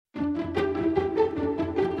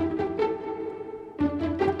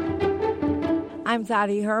I'm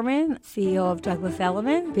Dottie Herman, CEO of Douglas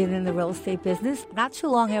Elliman. Been in the real estate business not too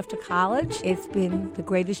long after college. It's been the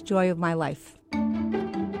greatest joy of my life.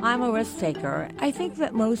 I'm a risk taker. I think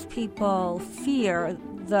that most people fear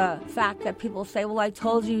the fact that people say, well, I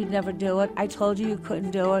told you you'd never do it. I told you you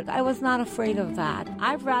couldn't do it. I was not afraid of that.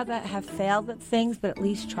 I'd rather have failed at things, but at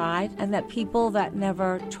least tried, and that people that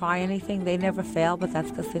never try anything, they never fail, but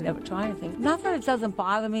that's because they never try anything. Not that it doesn't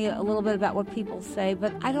bother me a little bit about what people say,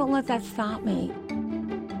 but I don't let that stop me.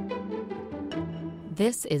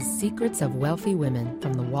 This is Secrets of Wealthy Women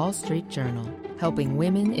from the Wall Street Journal, helping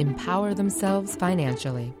women empower themselves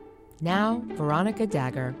financially. Now, Veronica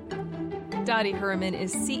Dagher. Dottie Herman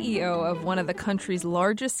is CEO of one of the country's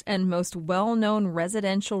largest and most well-known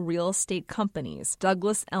residential real estate companies,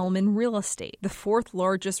 Douglas Elliman Real Estate, the fourth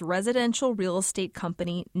largest residential real estate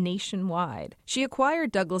company nationwide. She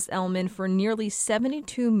acquired Douglas Elliman for nearly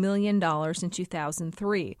 $72 million in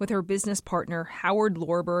 2003 with her business partner Howard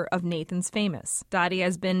Lorber of Nathan's Famous. Dottie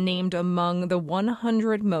has been named among the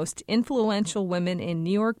 100 most influential women in New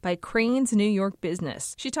York by Crain's New York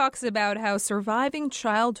Business. She talks about how surviving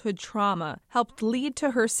childhood trauma helped lead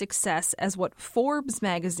to her success as what Forbes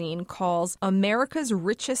magazine calls America's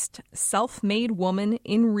richest self-made woman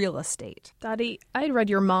in real estate. Dottie, I had read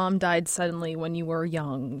your mom died suddenly when you were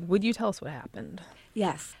young. Would you tell us what happened?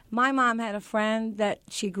 Yes. My mom had a friend that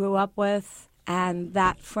she grew up with, and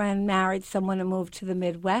that friend married someone and moved to the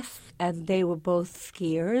Midwest, and they were both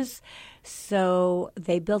skiers. So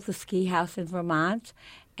they built a ski house in Vermont.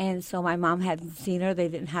 And so my mom hadn't seen her. They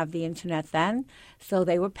didn't have the internet then. So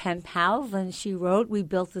they were pen pals. And she wrote, we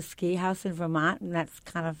built a ski house in Vermont, and that's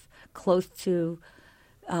kind of close to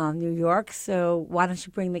New York. So why don't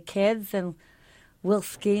you bring the kids and we'll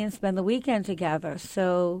ski and spend the weekend together.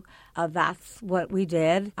 So that's what we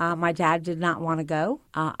did. My dad did not want to go.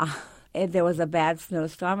 There was a bad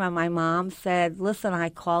snowstorm, and my mom said, listen, I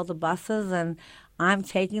called the buses, and I'm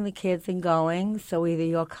taking the kids and going, so either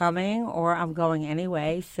you're coming or I'm going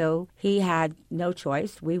anyway. So he had no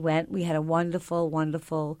choice. We went. We had a wonderful,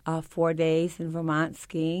 wonderful 4 days in Vermont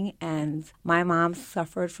skiing, and my mom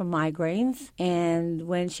suffered from migraines. And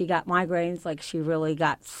when she got migraines, like she really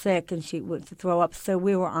got sick and she would throw up. So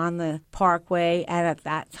we were on the parkway, and at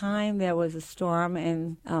that time there was a storm,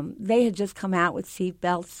 and they had just come out with seat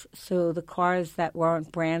belts, so the cars that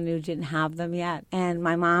weren't brand new didn't have them yet. And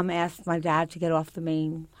my mom asked my dad to get off the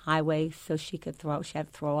main highway so she had to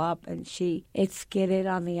throw up, and it skidded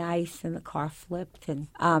on the ice and the car flipped,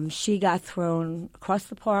 and she got thrown across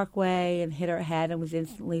the parkway and hit her head and was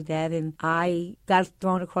instantly dead. And I got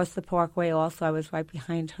thrown across the parkway also. I was right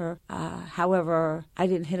behind her. However, I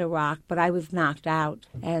didn't hit a rock, but I was knocked out,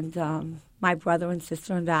 and my brother and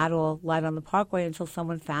sister and dad all lied on the parkway until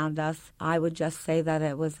someone found us. I would just say that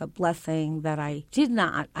it was a blessing that I did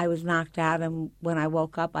not. I was knocked out, and when I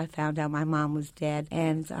woke up, I found out my mom was dead.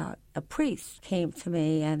 And a priest came to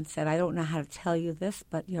me and said, I don't know how to tell you this,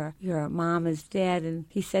 but your mom is dead. And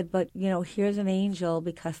he said, but, here's an angel,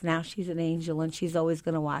 because now she's an angel, and she's always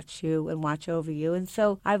going to watch you and watch over you. And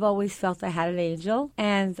so I've always felt I had an angel.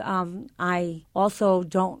 And I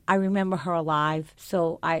also I remember her alive.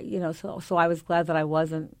 So so I was glad that I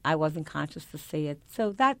wasn't conscious to see it.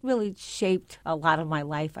 So that really shaped a lot of my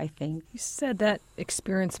life, I think. You said that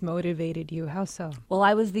experience motivated you. How so? Well,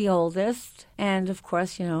 I was the oldest, and of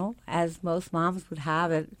course, as most moms would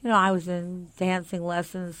have it, I was in dancing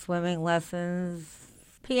lessons, swimming lessons,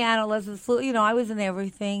 piano lessons, I was in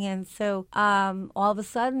everything. And so all of a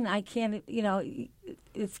sudden I can't,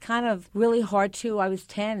 it's kind of really hard I was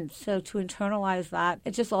 10, so to internalize that,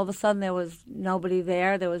 it just all of a sudden there was nobody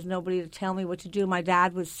there. There was nobody to tell me what to do. My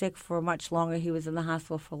dad was sick for much longer. He was in the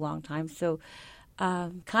hospital for a long time. So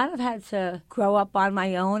kind of had to grow up on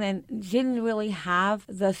my own and didn't really have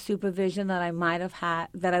the supervision that I might have had,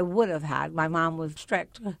 that I would have had. My mom was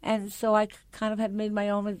strict. And so I kind of had made my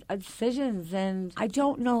own decisions. And I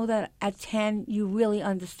don't know that at 10 you really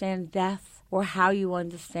understand death or how you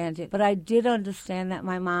understand it. But I did understand that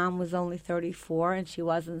my mom was only 34 and she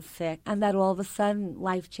wasn't sick, and that all of a sudden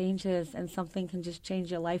life changes and something can just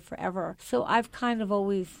change your life forever. So I've kind of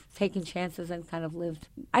always taken chances and kind of lived,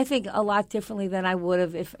 I think, a lot differently than I would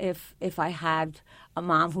have if I had a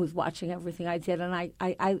mom who was watching everything I did. And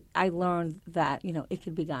I learned that, it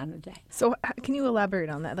could be gone in a day. So can you elaborate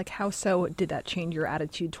on that? Like, how so did that change your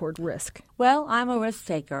attitude toward risk? Well, I'm a risk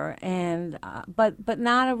taker, and but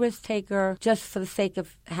not a risk taker just for the sake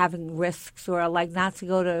of having risks, or like not to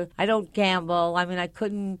go to, I don't gamble. I mean, I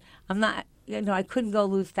couldn't go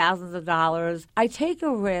lose thousands of dollars. I take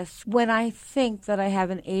a risk when I think that I have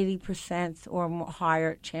an 80% or more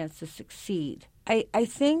higher chance to succeed. I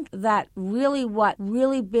think that really what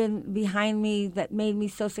really been behind me that made me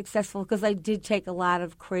so successful, because I did take a lot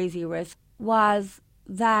of crazy risks, was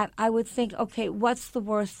that I would think, okay, what's the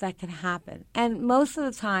worst that can happen? And most of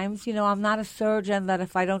the times, I'm not a surgeon that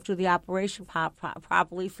if I don't do the operation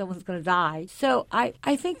properly, someone's going to die. So I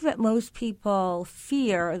think that most people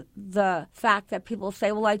fear the fact that people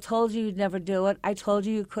say, well, I told you you'd never do it. I told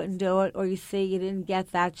you couldn't do it. Or you see, you didn't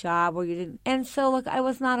get that job, or you didn't. And so, look, I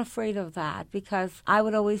was not afraid of that, because I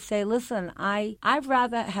would always say, listen, I'd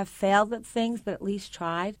rather have failed at things, but at least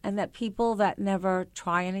tried. And that people that never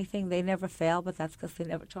try anything, they never fail, but that's because they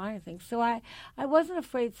never try anything. So I wasn't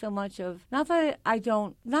afraid so much of, not that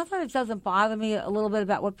it doesn't bother me a little bit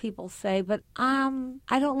about what people say, but I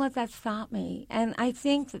don't let that stop me. And I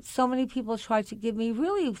think that so many people tried to give me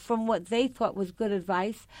really from what they thought was good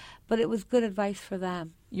advice, but it was good advice for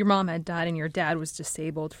them. Your mom had died and your dad was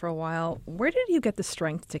disabled for a while. Where did you get the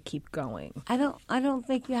strength to keep going? I don't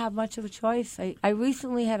think you have much of a choice. I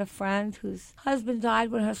recently had a friend whose husband died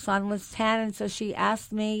when her son was 10, and so she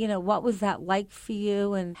asked me, what was that like for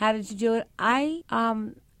you and how did you do it?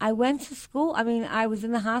 I went to school. I was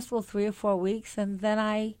in the hospital 3 or 4 weeks, and then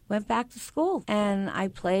I went back to school. And I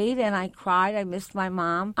played, and I cried. I missed my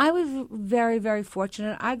mom. I was very, very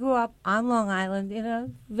fortunate. I grew up on Long Island in a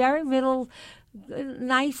very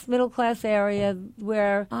nice middle-class area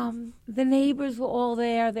where the neighbors were all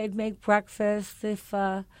there. They'd make breakfast. If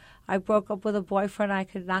I broke up with a boyfriend, I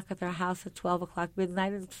could knock at their house at 12 o'clock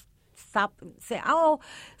midnight and stop and say, oh,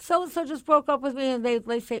 so-and-so just broke up with me, and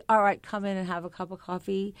they say, all right, come in and have a cup of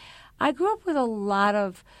coffee. I grew up with a lot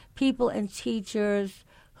of people and teachers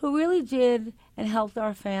who really did and helped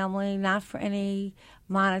our family, not for any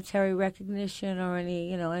monetary recognition or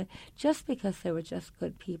any, just because they were just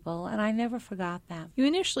good people, and I never forgot them. You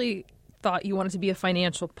initially thought you wanted to be a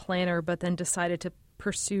financial planner, but then decided to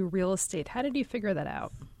pursue real estate. How did you figure that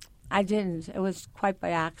out? I didn't. It was quite by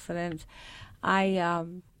accident.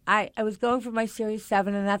 I was going for my Series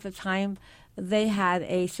 7, and at the time, they had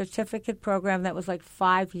a certificate program that was like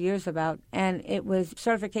 5 years about, and it was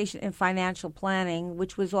certification in financial planning,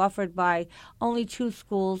 which was offered by only 2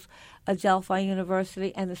 schools, Adelphi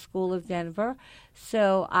University and the School of Denver.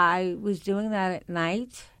 So I was doing that at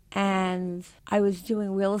night, and I was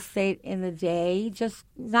doing real estate in the day, just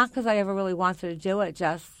not because I ever really wanted to do it,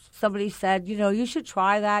 just somebody said, you should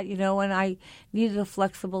try that, and I needed a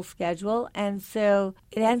flexible schedule. And so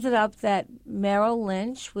it ended up that Merrill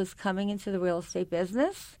Lynch was coming into the real estate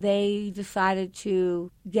business. They decided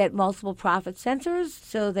to get multiple profit centers,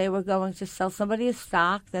 so they were going to sell somebody a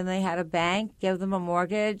stock, then they had a bank, give them a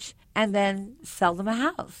mortgage, and then sell them a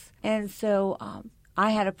house. And so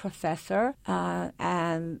I had a professor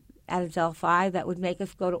and at Adelphi that would make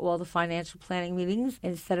us go to all the financial planning meetings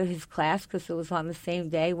instead of his class, because it was on the same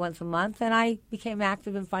day once a month. And I became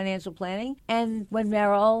active in financial planning. And when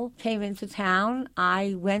Merrill came into town,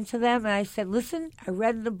 I went to them and I said, listen, I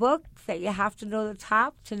read in the book that you have to know the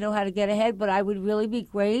top to know how to get ahead, but I would really be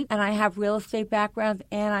great. And I have real estate background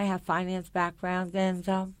and I have finance background. And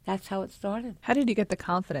that's how it started. How did you get the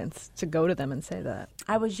confidence to go to them and say that?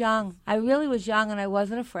 I was young. I really was young, and I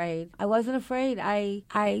wasn't afraid.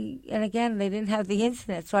 And again, they didn't have the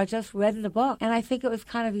internet, so I just read in the book. And I think it was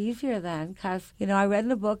kind of easier then because, I read in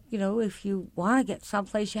the book, if you want to get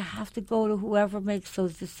someplace, you have to go to whoever makes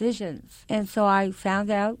those decisions. And so I found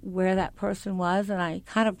out where that person was, and I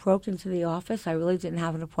kind of broke into the office. I really didn't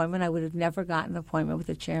have an appointment. I would have never gotten an appointment with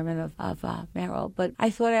the chairman of Merrill. But I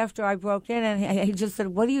thought after I broke in, and he just said,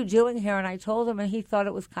 what are you doing here? And I told him, and he thought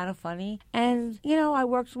it was kind of funny. And, I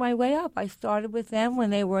worked my way up. I started with them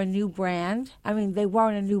when they were a new brand. They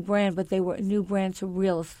weren't a new brand, but they were a new brand to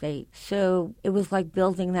real estate. So it was like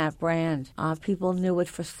building that brand. People knew it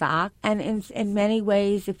for stock. And in many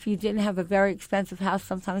ways, if you didn't have a very expensive house,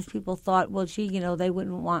 sometimes people thought, well, gee, they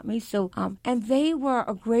wouldn't want me. So, and they were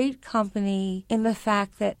a great company in the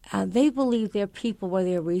fact that they believed their people were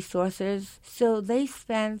their resources. So they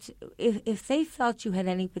spent, if they felt you had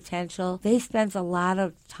any potential, they spent a lot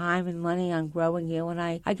of time and money on growing you. And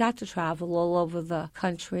I got to travel all over the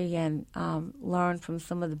country and learn from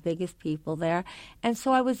some of the biggest people there. And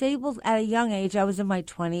so I was able, at a young age, I was in my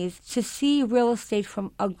 20s, to see real estate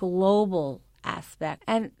from a global aspect.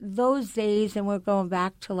 And those days, and we're going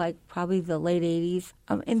back to like probably the late 80s,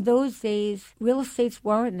 in those days, real estates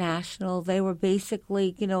weren't national. They were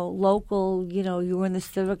basically, local. You were in the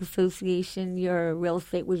civic association, your real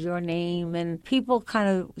estate was your name, and people kind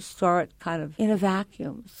of start kind of in a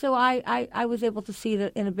vacuum. So I was able to see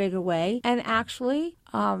it in a bigger way. And actually,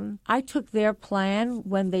 I took their plan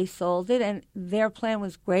when they sold it, and their plan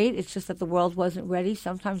was great. It's just that the world wasn't ready.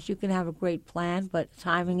 Sometimes you can have a great plan, but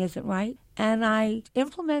timing isn't right. And I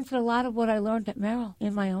implemented a lot of what I learned at Merrill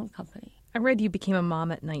in my own company. I read you became a mom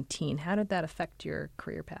at 19. How did that affect your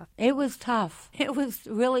career path? It was tough. It was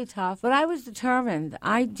really tough, but I was determined.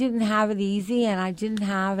 I didn't have it easy, and I didn't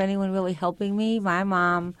have anyone really helping me. My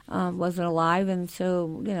mom wasn't alive, and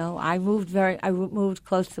so, I moved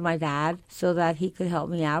close to my dad so that he could help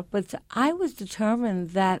me out. But I was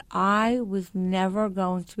determined that I was never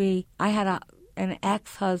going to be, I had an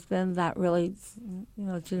ex-husband that really,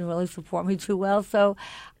 didn't really support me too well. So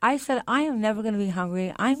I said, I am never going to be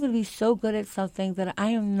hungry. I'm going to be so good at something that I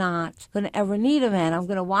am not going to ever need a man. I'm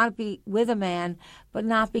going to want to be with a man, but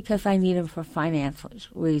not because I need him for financial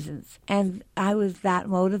reasons. And I was that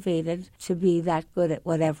motivated to be that good at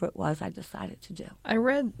whatever it was I decided to do. I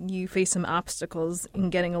read you faced some obstacles in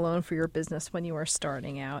getting a loan for your business when you were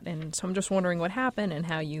starting out. And so I'm just wondering what happened and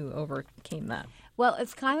how you overcame that. Well,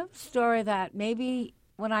 it's kind of a story that maybe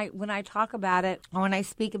when I talk about it or when I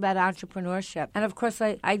speak about entrepreneurship, and of course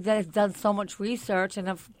I've done so much research,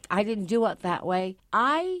 and I didn't do it that way.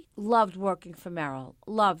 I loved working for Merrill,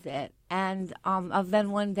 loved it. And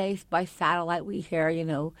then one day by satellite we hear,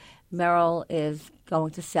 Merrill is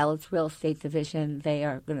going to sell its real estate division. They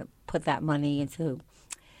are going to put that money into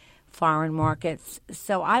foreign markets.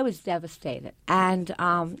 So I was devastated. And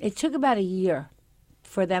it took about a year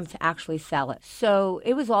for them to actually sell it. So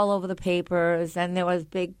it was all over the papers, and there was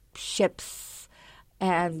big ships,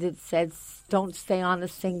 and it said, don't stay on the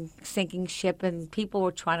sinking ship, and people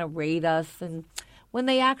were trying to raid us. And when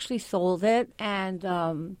they actually sold it, and,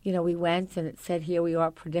 we went, and it said, here we are,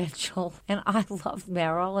 Prudential. And I loved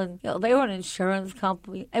Merrill, and they were an insurance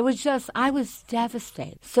company. It was just, I was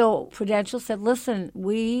devastated. So Prudential said, listen,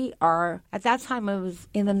 we are, at that time I was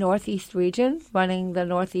in the Northeast region, running the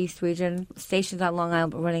Northeast region, stationed on Long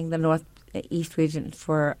Island, but running the Northeast region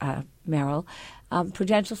for Merrill.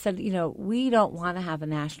 Prudential said, we don't want to have a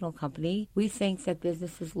national company. We think that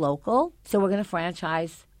business is local, so we're going to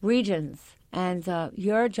franchise regions. And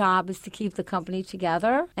your job is to keep the company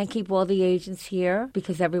together and keep all the agents here,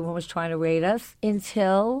 because everyone was trying to raid us,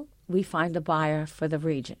 until we find a buyer for the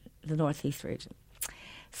region, the Northeast region.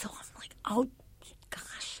 So I'm like, oh,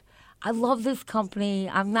 gosh, I love this company.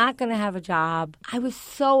 I'm not going to have a job. I was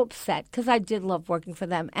so upset because I did love working for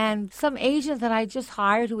them. And some agent that I just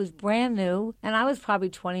hired who was brand new, and I was probably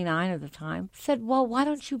 29 at the time, said, well, why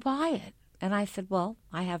don't you buy it? And I said, well,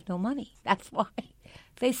 I have no money. That's why.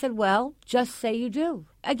 They said, well, just say you do.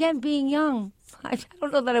 Again, being young, I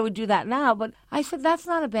don't know that I would do that now, but I said, that's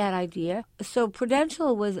not a bad idea. So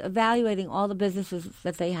Prudential was evaluating all the businesses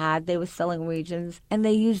that they had. They were selling regions, and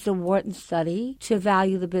they used a Wharton study to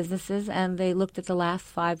value the businesses, and they looked at the last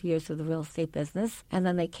 5 years of the real estate business, and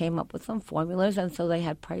then they came up with some formulas, and so they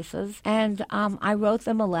had prices. And I wrote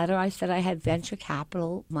them a letter. I said I had venture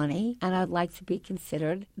capital money, and I'd like to be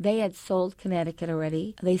considered. They had sold Connecticut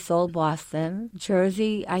already. They sold Boston.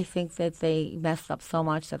 Jersey, I think that they messed up so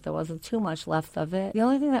much that there wasn't too much left of it. The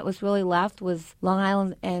only thing that was really left was Long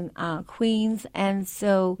Island and Queens. And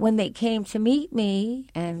so when they came to meet me,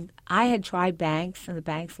 and I had tried banks, and the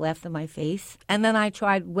banks laughed in my face. And then I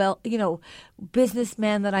tried,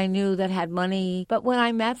 businessmen that I knew that had money. But when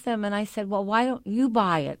I met them and I said, well, why don't you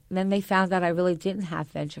buy it? And then they found out I really didn't have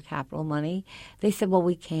venture capital money. They said, well,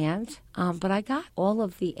 we can't. But I got all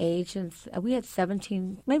of the agents. We had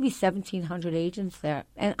 1,700 agents there.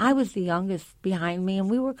 And I was the youngest behind me, and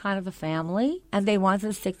we were kind of a family. And they wanted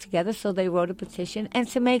to stick together, so they wrote a petition. And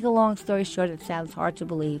to make a long story short, it sounds hard to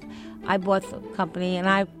believe, I bought the company, and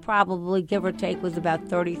I probably, give or take, was about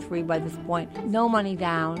 33 by this point. No money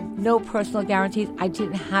down, no personal guarantees. I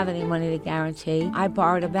didn't have any money to guarantee. I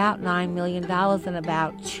borrowed about $9 million and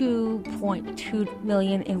about $2.2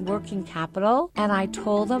 million in working capital. And I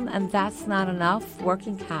told them, and that's not enough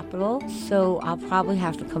working capital, so I'll probably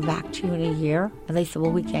have to come back to you in a year. And they said,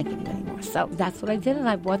 well, we can't give you any more. So that's what I did, and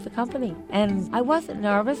I bought the company. And I wasn't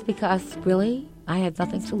nervous because, really, I had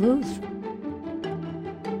nothing to lose.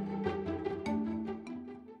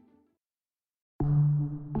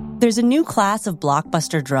 There's a new class of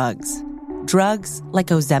blockbuster drugs. Drugs like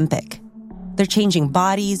Ozempic. They're changing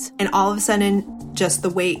bodies. And all of a sudden, just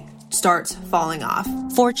the weight starts falling off.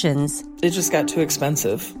 Fortunes. It just got too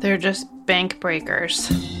expensive. They're just bank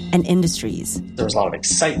breakers. And industries. There was a lot of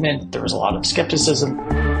excitement. There was a lot of skepticism.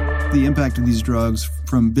 The impact of these drugs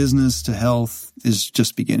from business to health is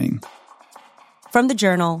just beginning. From the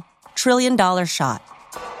Journal, $1 Trillion Shot.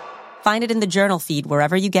 Find it in the Journal feed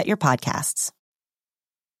wherever you get your podcasts.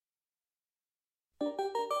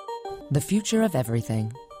 The Future of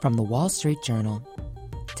Everything from the Wall Street Journal.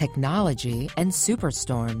 technology, and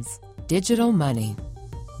superstorms. Digital money.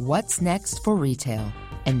 What's next for retail?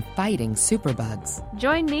 And fighting superbugs.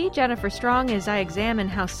 Join me, Jennifer Strong, as I examine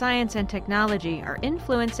how science and technology are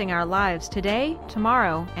influencing our lives today,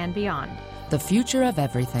 tomorrow, and beyond. The Future of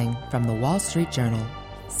Everything from the Wall Street Journal.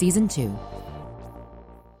 Season 2.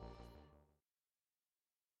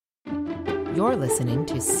 You're listening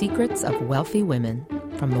to Secrets of Wealthy Women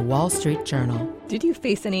from the Wall Street Journal. Did you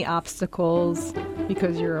face any obstacles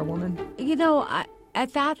because you're a woman?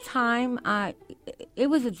 At that time, it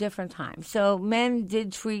was a different time. So men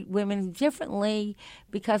did treat women differently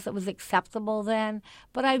because it was acceptable then.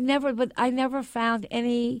 But I never found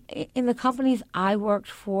any in the companies I worked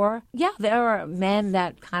for. Yeah, there are men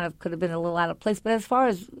that kind of could have been a little out of place. But as far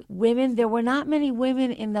as women, there were not many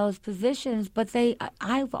women in those positions. But they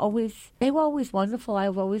were always wonderful.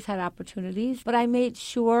 I've always had opportunities. But I made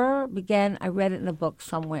sure, again, I read it in a book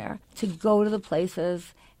somewhere, to go to the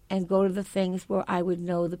places and go to the things where I would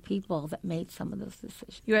know the people that made some of those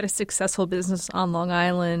decisions. You had a successful business on Long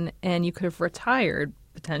Island, and you could have retired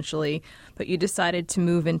potentially, but you decided to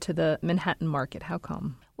move into the Manhattan market. How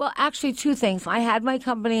come? Well, actually, two things. I had my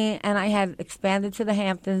company, and I had expanded to the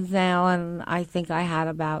Hamptons now, and I think I had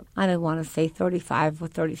about, I don't want to say 35 or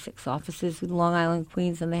 36 offices in Long Island,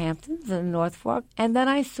 Queens, and the Hamptons, and North Fork. And then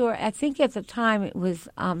I saw, I think at the time it was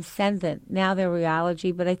Sendon. Now they're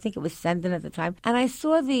Realogy, but I think it was Sendon at the time. And I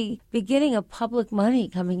saw the beginning of public money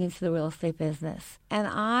coming into the real estate business. And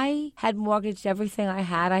I had mortgaged everything I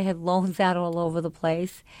had. I had loans out all over the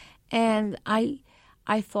place. And I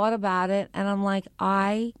thought about it, and I'm like,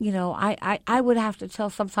 I would have to tell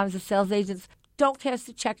sometimes the sales agents, don't cash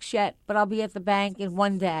the checks yet, but I'll be at the bank in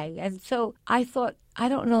one day. And so I thought, I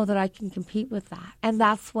don't know that I can compete with that. And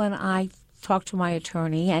that's when I talked to my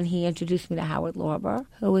attorney, and he introduced me to Howard Lorber,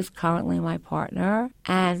 who is currently my partner.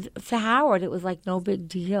 And to Howard, it was like no big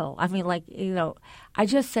deal. I mean, I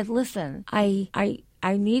just said, listen,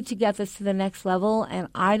 I need to get this to the next level, and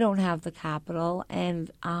I don't have the capital.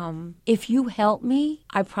 And if you help me,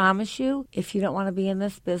 I promise you, if you don't want to be in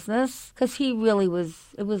this business, because it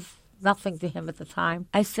was nothing to him at the time.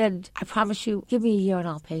 I said, I promise you, give me a year and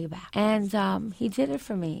I'll pay you back. And he did it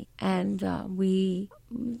for me. And we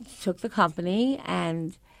took the company,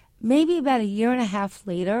 and maybe about a year and a half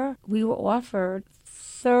later, we were offered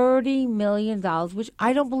 $30 million, which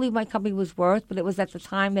I don't believe my company was worth, but it was at the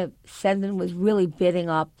time that Sendon was really bidding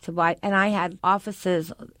up to buy. And I had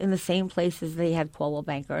offices in the same places they had Coldwell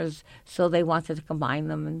Bankers, so they wanted to combine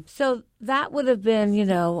them. And so that would have been,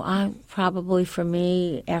 probably for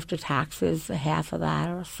me, after taxes, half of that,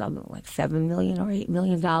 or something like $7 million or $8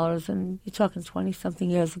 million. And you're talking 20-something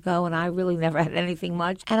years ago, and I really never had anything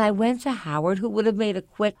much. And I went to Howard, who would have made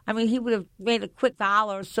he would have made a quick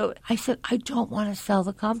dollar. So I said, I don't want to sell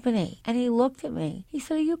the company. And he looked at me. He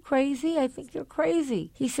said, are you crazy? I think you're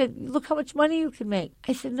crazy. He said, look how much money you can make.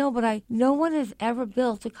 I said, no, but no one has ever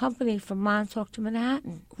built a company from Montauk to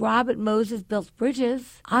Manhattan. Robert Moses built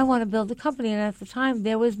bridges. I want to build a company. And at the time,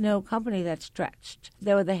 there was no company that stretched.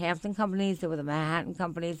 There were the Hampton companies, there were the Manhattan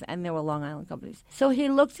companies, and there were Long Island companies. So he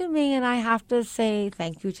looked at me, and I have to say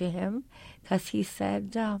thank you to him, because he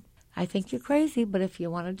said, I think you're crazy, but if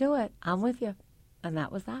you want to do it, I'm with you. And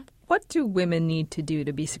that was that. What do women need to do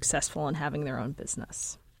to be successful in having their own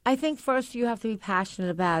business? I think first you have to be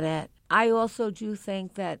passionate about it. I also do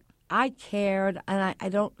think that I cared, and I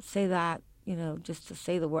don't say that, just to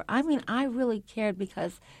say the word. I mean, I really cared,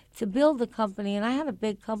 because to build a company, and I had a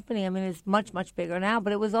big company. I mean, it's much, much bigger now,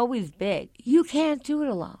 but it was always big. You can't do it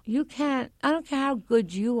alone. You can't. I don't care how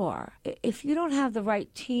good you are. If you don't have the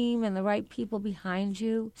right team and the right people behind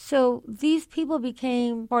you. So these people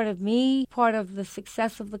became part of me, part of the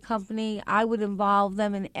success of the company. I would involve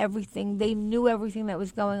them in everything. They knew everything that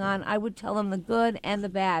was going on. I would tell them the good and the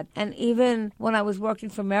bad. And even when I was working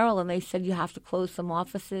for Merrill and they said you have to close some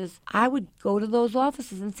offices, I would go to those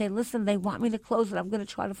offices and say, listen, they want me to close it. I'm going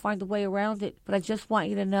to try to find a way around it, but I just want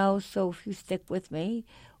you to know, so if you stick with me,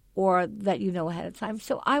 or that you know ahead of time.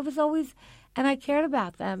 So I was always, and I cared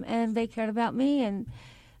about them, and they cared about me, and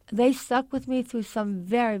they stuck with me through some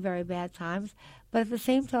very, very bad times. But at the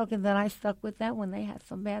same token, then I stuck with them when they had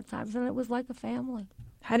some bad times, and it was like a family.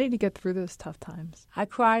 How did you get through those tough times? I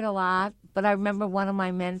cried a lot, but I remember one of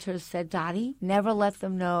my mentors said, Dottie, never let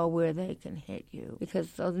them know where they can hit you.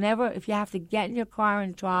 Because they'll never, if you have to get in your car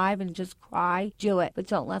and drive and just cry, do it. But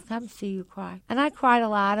don't let them see you cry. And I cried a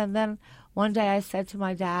lot, and then one day I said to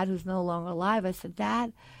my dad, who's no longer alive, I said,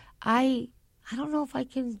 Dad, I don't know if I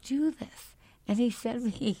can do this. And he sent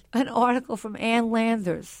me an article from Ann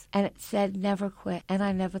Landers, and it said, never quit. And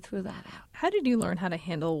I never threw that out. How did you learn how to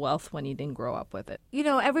handle wealth when you didn't grow up with it?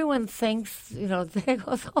 Everyone thinks, they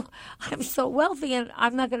go, oh, I'm so wealthy, and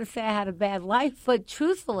I'm not going to say I had a bad life, but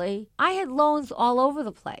truthfully, I had loans all over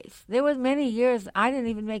the place. There were many years I didn't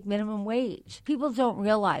even make minimum wage. People don't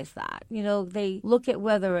realize that. They look at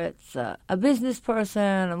whether it's a business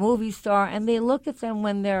person, a movie star, and they look at them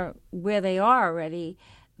when they're where they are already.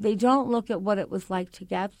 They don't look at what it was like to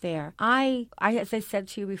get there. I, as I said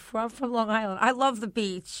to you before, I'm from Long Island. I love the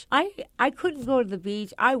beach. I couldn't go to the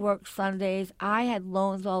beach. I worked Sundays. I had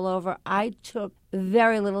loans all over. I took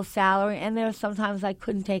very little salary, and there were sometimes I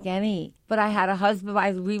couldn't take any. But I had a husband. I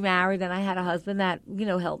remarried, and I had a husband that,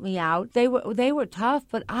 helped me out. They were tough,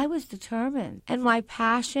 but I was determined. And my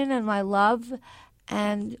passion and my love.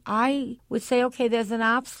 And I would say, okay, there's an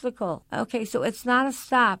obstacle. Okay, so it's not a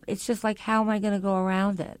stop. It's just like, how am I going to go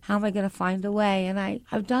around it? How am I going to find a way? And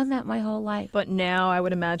I've done that my whole life. But now I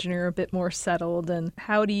would imagine you're a bit more settled. And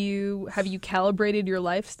have you calibrated your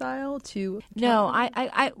lifestyle to? No,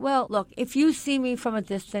 well, look, if you see me from a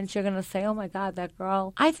distance, you're going to say, oh my God, that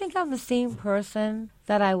girl. I think I'm the same person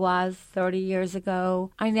that I was 30 years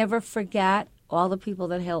ago. I never forget all the people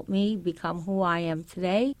that helped me become who I am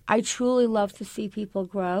today. I truly love to see people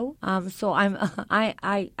grow. So I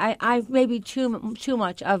may be too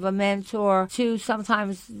much of a mentor.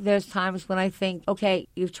 Sometimes there's times when I think, okay,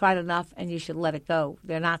 you've tried enough and you should let it go.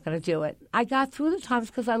 They're not going to do it. I got through the times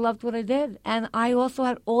because I loved what I did, and I also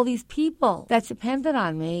had all these people that depended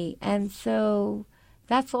on me, and so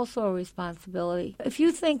that's also a responsibility. If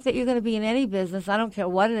you think that you're going to be in any business, I don't care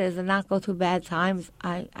what it is, and not go through bad times,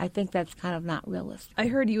 I think that's kind of not realistic. I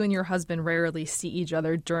heard you and your husband rarely see each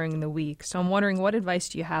other during the week, so I'm wondering, what advice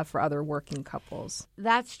do you have for other working couples?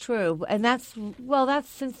 That's true, and that's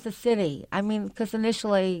since the city. I mean, because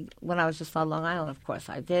initially, when I was just on Long Island, of course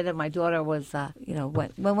I did, and my daughter was, when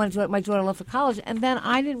my daughter left for college, and then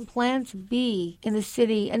I didn't plan to be in the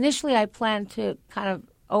city. Initially, I planned to kind of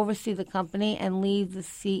oversee the company and leave the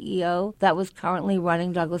CEO that was currently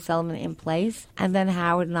running Douglas Elliman in place. And then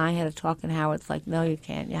Howard and I had a talk, and Howard's like, no, you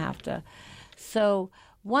can't. You have to. So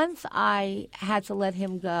once I had to let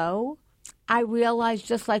him go, I realized,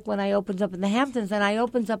 just like when I opened up in the Hamptons, and I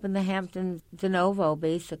opened up in the Hamptons de novo,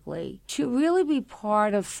 basically, to really be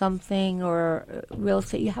part of something or real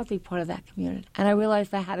estate, you have to be part of that community. And I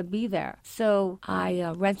realized I had to be there. So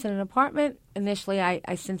I rented an apartment. Initially, I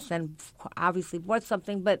since then obviously bought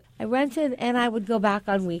something, but I rented, and I would go back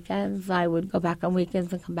on weekends. I would go back on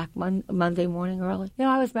weekends and come back Monday morning early.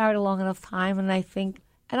 I was married a long enough time, and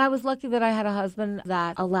I was lucky that I had a husband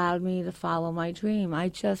that allowed me to follow my dream. I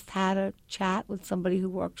just had a chat with somebody who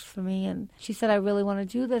works for me, and she said, I really want to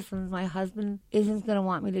do this, and my husband isn't going to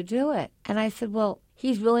want me to do it. And I said, well,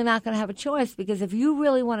 he's really not going to have a choice, because if you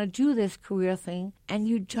really want to do this career thing and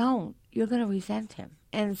you don't, you're going to resent him.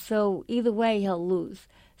 And so either way, he'll lose.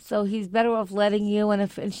 So he's better off letting you, and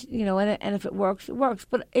if it works, it works.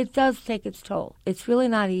 But it does take its toll. It's really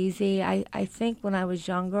not easy. I think when I was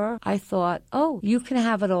younger, I thought, oh, you can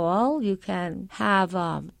have it all. You can have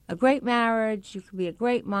a great marriage. You can be a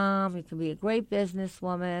great mom. You can be a great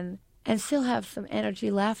businesswoman and still have some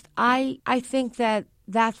energy left. I think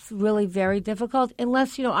that's really very difficult,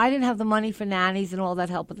 unless, I didn't have the money for nannies and all that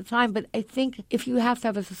help at the time. But I think if you have to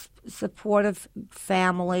have a supportive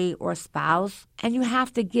family or spouse, and you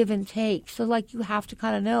have to give and take. So, you have to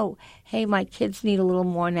kind of know, hey, my kids need a little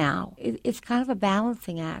more now. It's kind of a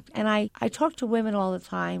balancing act. And I talk to women all the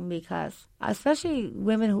time, because especially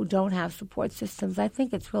women who don't have support systems, I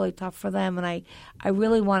think it's really tough for them. And I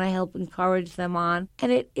really want to help encourage them on.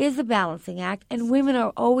 And it is a balancing act. And women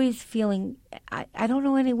are always feeling, I don't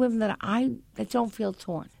know any women that don't feel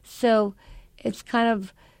torn. So it's kind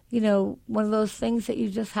of, one of those things that you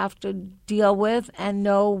just have to deal with and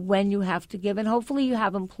know when you have to give. And hopefully you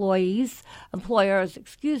have employers,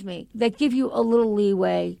 that give you a little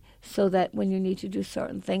leeway, so that when you need to do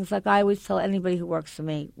certain things, like I always tell anybody who works for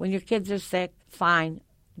me, when your kids are sick, fine,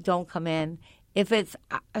 don't come in. If it's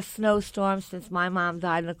a snowstorm, since my mom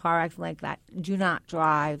died in a car accident like that, do not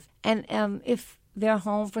drive. And if they're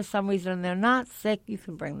home for some reason and they're not sick, you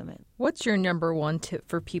can bring them in. What's your number one tip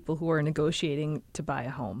for people who are negotiating to buy a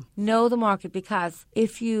home? Know the market, because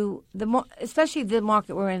especially the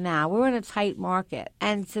market we're in now, we're in a tight market,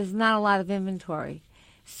 and there's not a lot of inventory.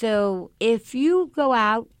 So if you go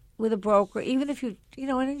out with a broker, even if and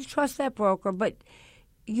you trust that broker, but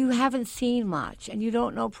you haven't seen much and you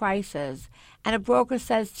don't know prices, and a broker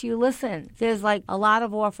says to you, listen, there's like a lot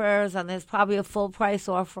of offers and there's probably a full price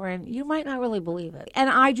offer, and you might not really believe it.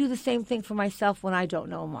 And I do the same thing for myself when I don't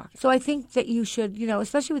know a market. So I think that you should,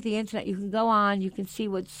 especially with the internet, you can go on, you can see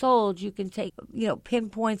what's sold, you can take,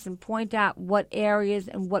 pinpoints and point out what areas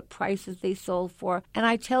and what prices they sold for. And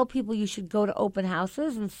I tell people you should go to open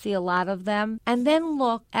houses and see a lot of them, and then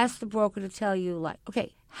ask the broker to tell you, like,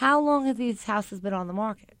 okay, how long have these houses been on the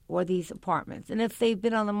market or these apartments? And if they've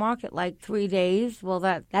been on the market like 3 days, well,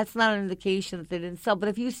 that's not an indication that they didn't sell. But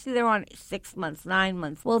if you see they're on 6 months, 9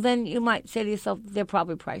 months, well, then you might say to yourself, they're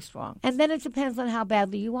probably priced wrong. And then it depends on how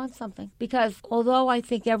badly you want something. Because although I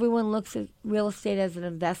think everyone looks at real estate as an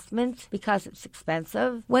investment because it's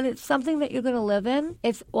expensive, when it's something that you're going to live in,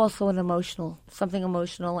 it's also something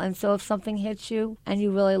emotional. And so if something hits you and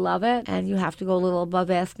you really love it and you have to go a little above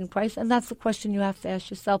asking price, and that's the question you have to ask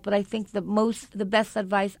yourself. But I think the best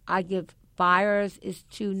advice I give buyers is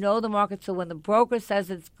to know the market, so when the broker says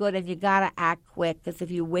it's good, and you got to act quick, because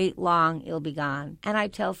if you wait long, it'll be gone. And I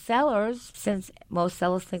tell sellers, since most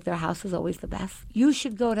sellers think their house is always the best, you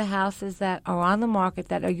should go to houses that are on the market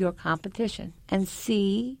that are your competition and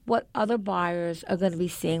see what other buyers are going to be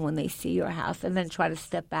seeing when they see your house, and then try to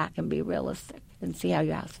step back and be realistic and see how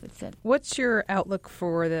your house fits in. What's your outlook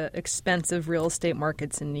for the expensive real estate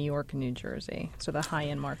markets in New York and New Jersey, so the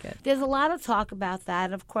high-end market? There's a lot of talk about that,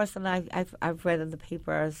 and of course, and I've read in the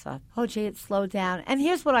papers, it's slowed down. And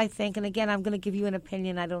here's what I think, and again, I'm going to give you an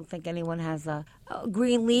opinion. I don't think anyone has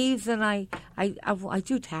green leaves, and I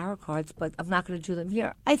do tarot cards, but I'm not going to do them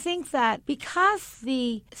here. I think that because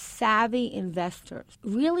the savvy investors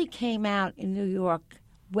really came out in New York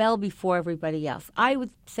well before everybody else. I would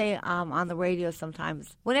say on the radio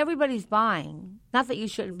sometimes, when everybody's buying, not that you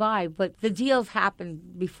shouldn't buy, but the deals happen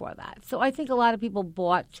before that. So I think a lot of people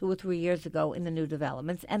bought 2 or 3 years ago in the new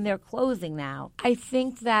developments, and they're closing now. I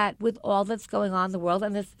think that with all that's going on in the world,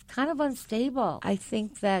 and it's kind of unstable, I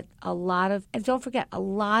think that and don't forget, a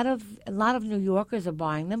lot of New Yorkers are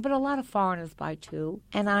buying them, but a lot of foreigners buy too.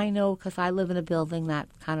 And I know, because I live in a building that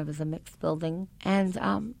kind of is a mixed building, and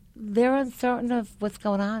they're uncertain of what's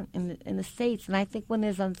going on in the States. And I think when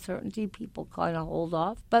there's uncertainty, people kind of hold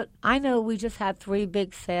off. But I know we just had 3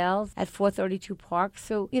 big sales at 432 Park.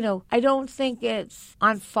 So, I don't think it's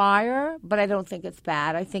on fire, but I don't think it's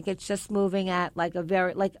bad. I think it's just moving at like a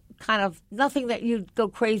very, kind of nothing that you'd go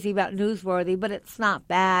crazy about newsworthy, but it's not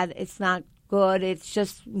bad. It's not good. It's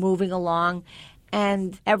just moving along.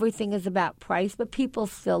 And everything is about price, but people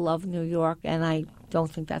still love New York, and I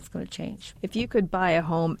don't think that's going to change. If you could buy a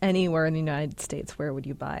home anywhere in the United States, where would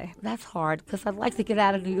you buy? That's hard, because I'd like to get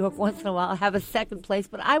out of New York once in a while, have a second place.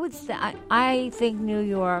 But I would say, I think New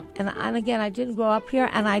York, and again, I didn't grow up here,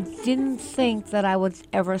 and I didn't think that I would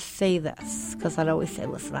ever say this, because I'd always say,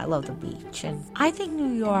 listen, I love the beach. And I think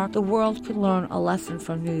New York, the world could learn a lesson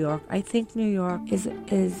from New York. I think New York is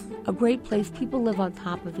a great place. People live on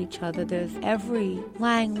top of each other. There's every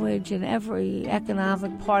language and every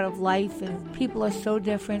economic part of life, and people are so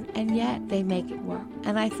different, and yet they make it work.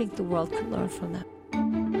 And I think the world could learn from them.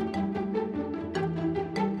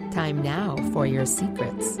 Time now for your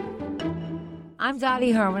secrets. I'm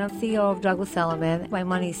Dottie Herman. I'm CEO of Douglas Elliman. My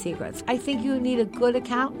money secrets. I think you need a good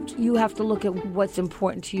accountant. You have to look at what's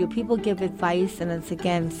important to you. People give advice, and it's,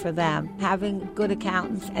 again, for them. Having good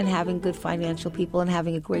accountants and having good financial people and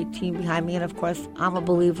having a great team behind me. And, of course, I'm a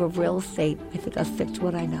believer of real estate. I think I'll stick to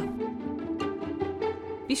what I know.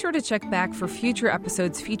 Be sure to check back for future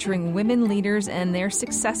episodes featuring women leaders and their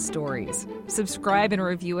success stories. Subscribe and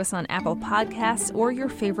review us on Apple Podcasts or your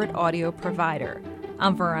favorite audio provider.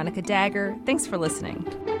 I'm Veronica Dagger. Thanks for listening.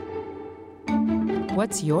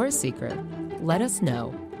 What's your secret? Let us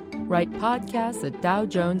know. Write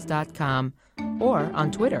podcasts@dowjones.com or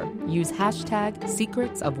on Twitter, use hashtag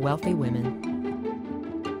Secrets of Wealthy Women.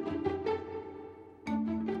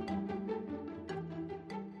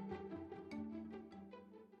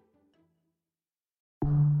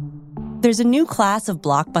 There's a new class of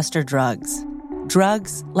blockbuster drugs.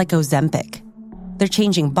 Drugs like Ozempic. They're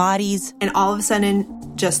changing bodies. And all of a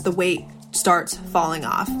sudden, just the weight starts falling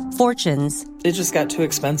off. Fortunes. It just got too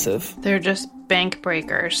expensive. They're just bank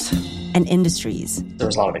breakers. And industries. There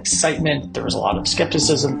was a lot of excitement. There was a lot of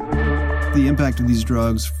skepticism. The impact of these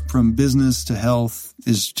drugs from business to health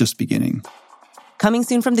is just beginning. Coming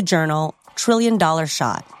soon from the Journal, $1 Trillion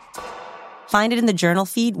Shot. Find it in the Journal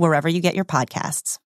feed wherever you get your podcasts.